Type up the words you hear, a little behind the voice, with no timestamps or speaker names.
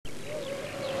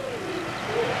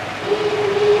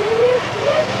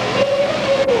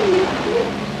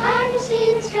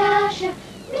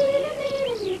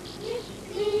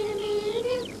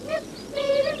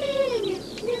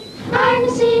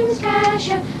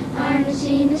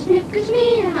Arnesines mjukes me,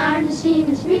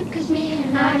 Arnesines mjukes me,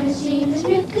 Arnesines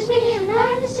mjukes me,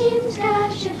 Arnesines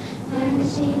kasje.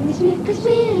 Arnesines mjukes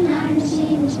me,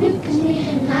 Arnesines mjukes me,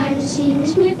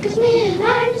 Arnesines mjukes me,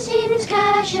 Arnesines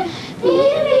kasje.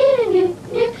 Mjukes mjuk,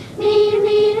 mjuk, mjuk,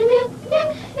 mjuk, mjuk,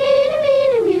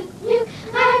 mjuk, mjuk,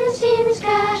 Arnesines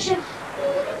kasje.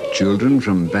 Children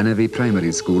from Banavie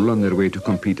Primary School on their way to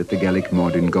compete at the Gaelic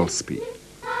Mod in Golspie.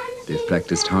 They've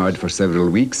practiced hard for several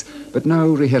weeks, but now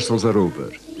rehearsals are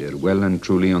over. They're well and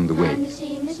truly on the way.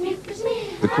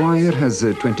 The choir has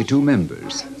 22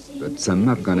 members, but some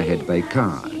have gone ahead by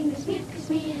car.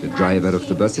 The driver of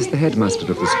the bus is the headmaster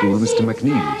of the school, Mr.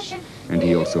 McNeil, and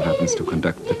he also happens to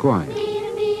conduct the choir.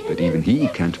 But even he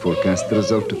can't forecast the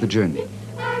result of the journey.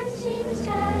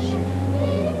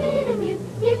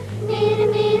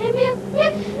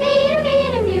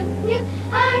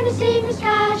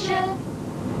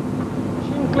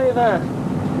 Clever.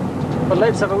 But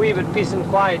let's have a wee bit of peace and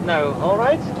quiet now, all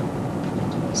right?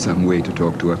 Some way to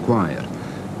talk to a choir,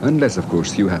 unless, of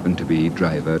course, you happen to be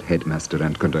driver, headmaster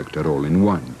and conductor all in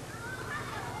one.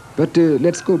 But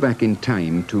let's go back in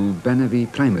time to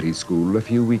Banavie Primary School a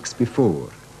few weeks before.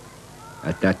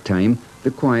 At that time,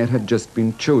 the choir had just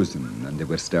been chosen and they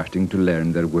were starting to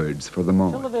learn their words for the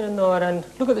mod.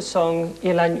 Look at the song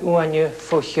Ilan Uanya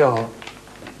Fohio.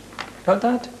 Got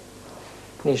that?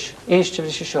 Nish,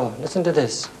 listen to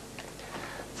this.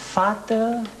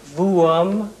 Fata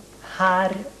vuam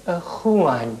har a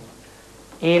chuan,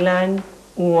 elan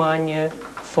uanya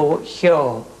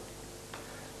fohio.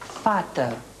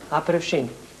 Fata, aperifshin.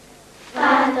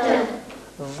 Fata.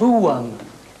 Vuam.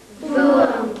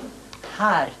 Vuam.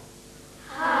 Har.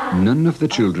 None of the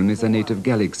children is a native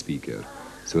Gaelic speaker,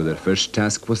 so their first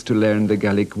task was to learn the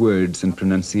Gaelic words and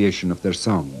pronunciation of their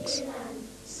songs.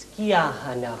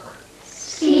 Skiahanach.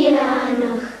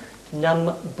 Skianach.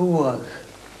 Nambuach.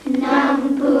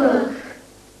 Nambuach.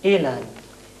 Elan.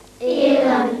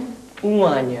 Elan.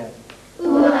 Uanya.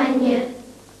 Uanya.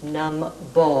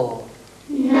 Nambo.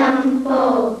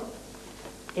 Nambo.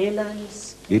 Elan.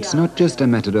 It's not just a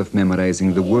matter of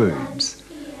memorizing the words.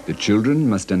 The children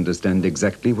must understand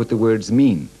exactly what the words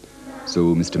mean.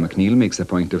 So Mr. McNeil makes a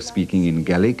point of speaking in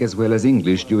Gaelic as well as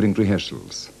English during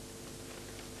rehearsals.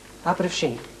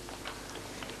 Aperifshin.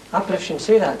 Aperifshin,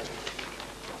 say that.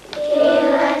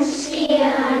 Elan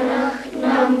skianach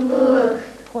nambuach.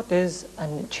 What is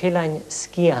an Chelan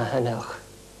Skiahanach?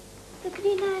 The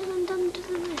green island under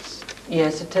the mist.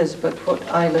 Yes, it is, but what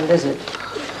island is it?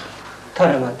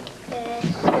 Taramad.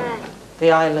 Sky.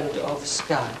 The island of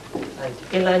Skye. And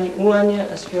Ilan Uanya,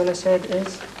 as Fiona said,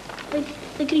 is?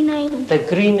 The green island. The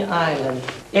Green Island.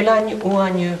 Ilan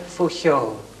Uanya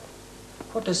Fohio.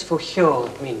 What does Fohio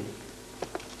mean?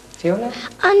 Fiona?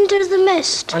 Under the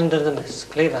mist. Under the mist.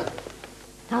 Clever.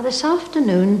 Now this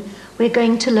afternoon we're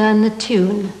going to learn the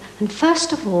tune, and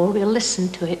first of all we'll listen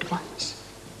to it once.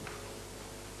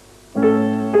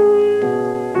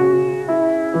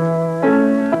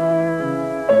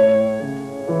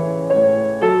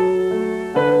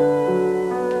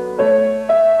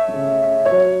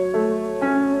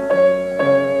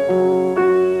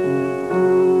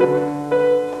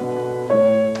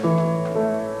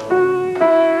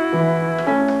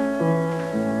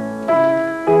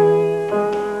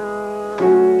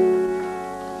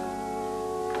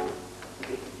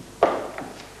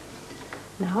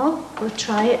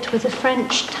 Try it with the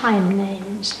French time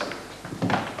names.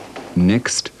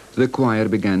 Next, the choir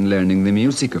began learning the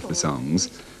music of the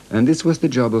songs, and this was the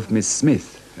job of Miss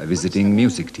Smith, a visiting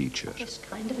music teacher. This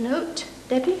kind of note,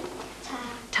 Debbie?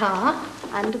 Ta.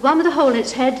 And one with a hole in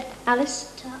its head,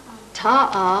 Alice?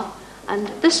 Ta-ah. And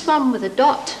this one with a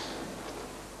dot?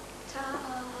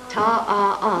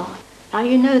 Ta-ah-ah. Now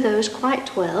you know those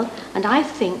quite well, and I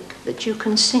think that you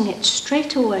can sing it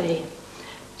straight away.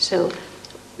 So,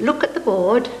 look at the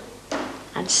board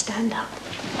and stand up.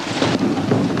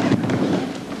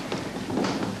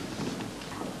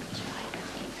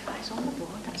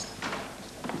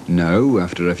 Now,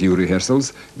 after a few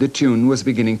rehearsals, the tune was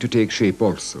beginning to take shape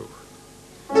also.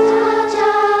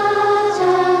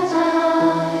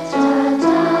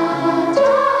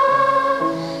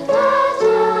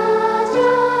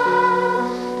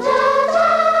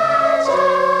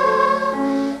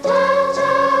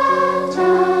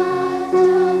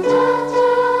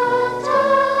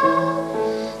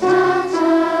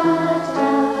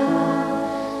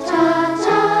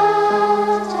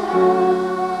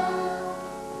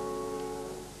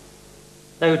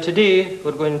 Now today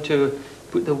we're going to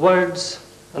put the words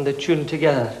and the tune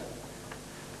together.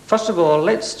 First of all,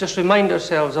 let's just remind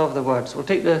ourselves of the words. We'll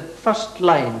take the first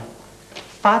line.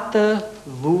 Fata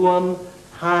vuam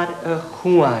har a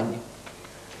chuan.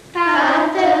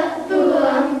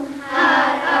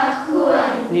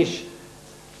 Nish.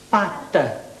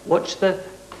 Fata. Watch the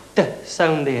t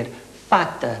sound there.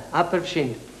 Fata.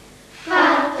 Aperchin.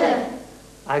 Fata.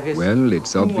 Well,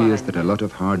 it's obvious that a lot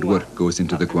of hard work goes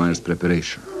into the choir's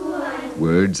preparation.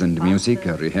 Words and music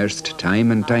are rehearsed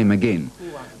time and time again,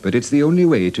 but it's the only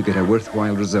way to get a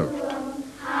worthwhile result.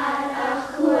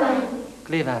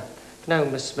 Clever. Now,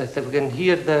 Miss Smith, if we can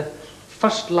hear the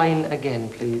first line again,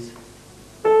 please.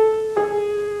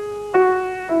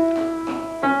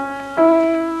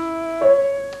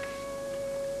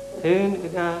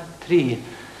 Three.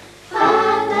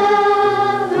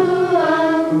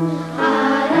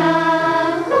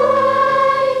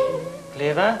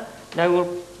 Clever. Now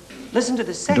we'll listen to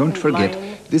the second line. Don't forget,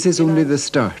 this is only the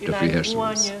start of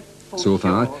rehearsals. So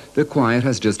far, the choir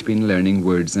has just been learning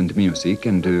words and music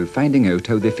and finding out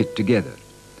how they fit together.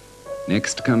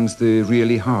 Next comes the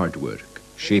really hard work,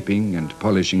 shaping and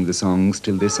polishing the songs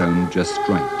till they sound just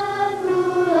right.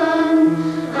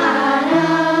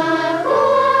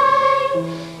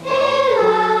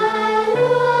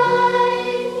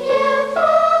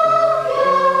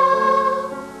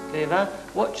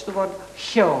 Watch the word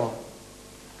hyo.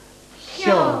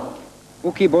 Hyo.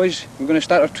 Okay, boys, we're going to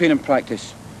start our training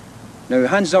practice. Now,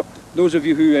 hands up, those of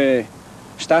you who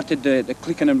started the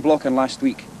clicking and blocking last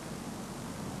week.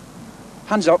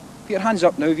 Hands up. Put your hands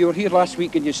up now if you were here last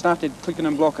week and you started clicking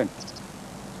and blocking.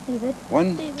 David.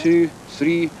 1, 2,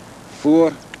 3,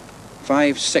 4,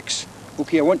 5, 6.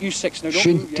 Okay, I want you 6 now.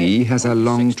 Shinty has a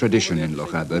long tradition in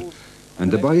Lochaber, and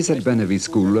the boys at Banavie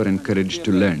School are encouraged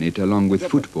to learn it along with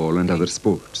football and other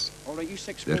sports.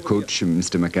 Their coach,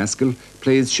 Mr. McCaskill,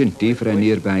 plays Shinty for a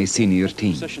nearby senior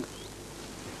team.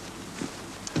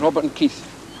 Robert and Keith,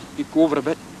 you go over a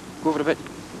bit,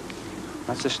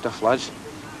 That's the stuff, lads.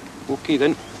 Okay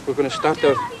then, we're going to start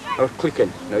our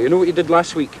clicking. Now, you know what you did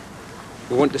last week?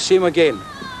 We want the same again.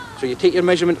 So you take your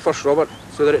measurement first, Robert,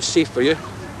 so that it's safe for you.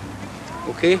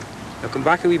 Okay? Now come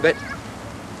back a wee bit.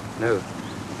 Now,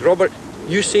 Robert,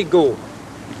 you say go,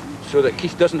 so that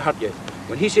Keith doesn't hurt you.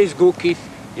 When he says go, Keith,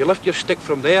 you lift your stick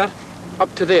from there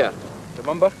up to there.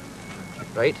 Remember?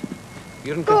 Right?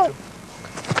 You're in control.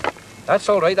 That's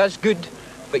all right, that's good.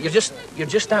 But you're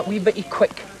just that wee bitty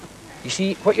quick. You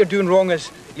see, what you're doing wrong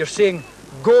is you're saying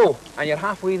go, and you're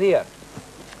halfway there.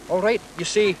 All right? You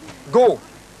say go,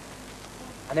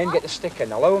 and then get the stick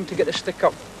in. Allow him to get the stick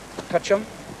up. Touch him.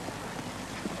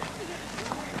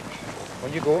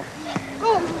 When you go.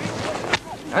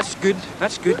 That's good,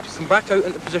 that's good. Come back out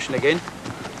into position again.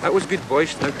 That was good,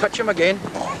 boys. Now touch him again.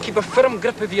 Keep a firm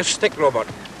grip of your stick, Robert.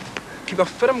 Keep a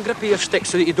firm grip of your stick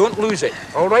so that you don't lose it,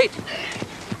 all right?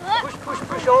 Push, push,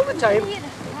 push all the time.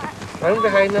 Round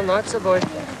behind them, that's the boy.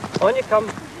 On you come.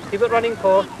 Keep it running,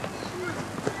 Paul.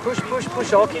 Push, push,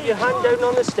 push all. Keep your hand down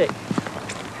on the stick.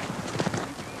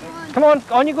 Come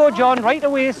on you go, John, right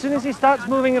away as soon as he starts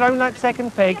moving around that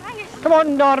second peg. Come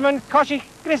on, Norman, Koshi,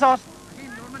 Grisos.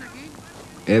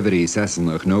 Every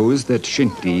Sassenach knows that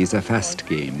Shinty is a fast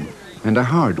game, and a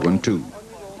hard one too.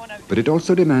 But it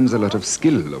also demands a lot of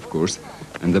skill, of course,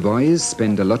 and the boys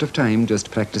spend a lot of time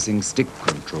just practicing stick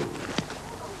control.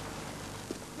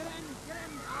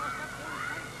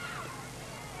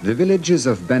 The villages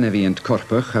of Banavie and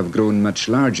Korpach have grown much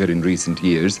larger in recent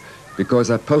years because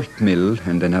a pulp mill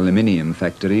and an aluminium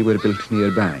factory were built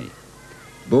nearby.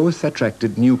 Both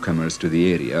attracted newcomers to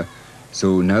the area,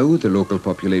 so now the local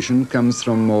population comes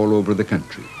from all over the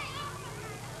country.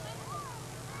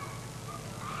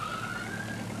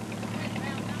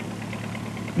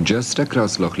 Just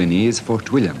across Loch Linnhe is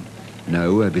Fort William,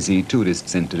 now a busy tourist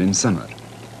centre in summer.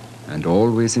 And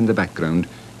always in the background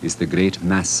is the great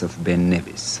mass of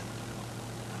Banavie.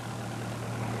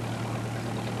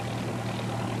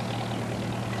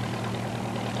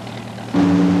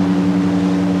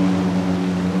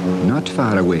 Not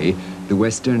far away, the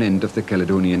western end of the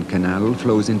Caledonian Canal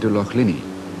flows into Loch Linnhe,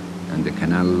 and the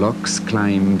canal locks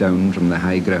climb down from the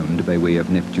high ground by way of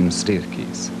Neptune's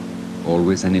staircase.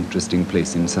 Always an interesting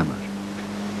place in summer.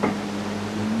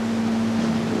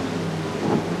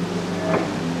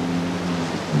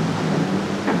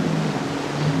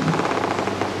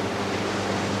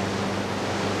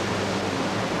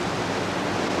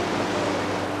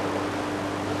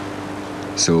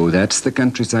 So that's the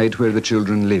countryside where the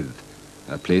children live.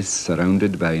 A place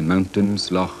surrounded by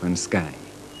mountains, loch and sky.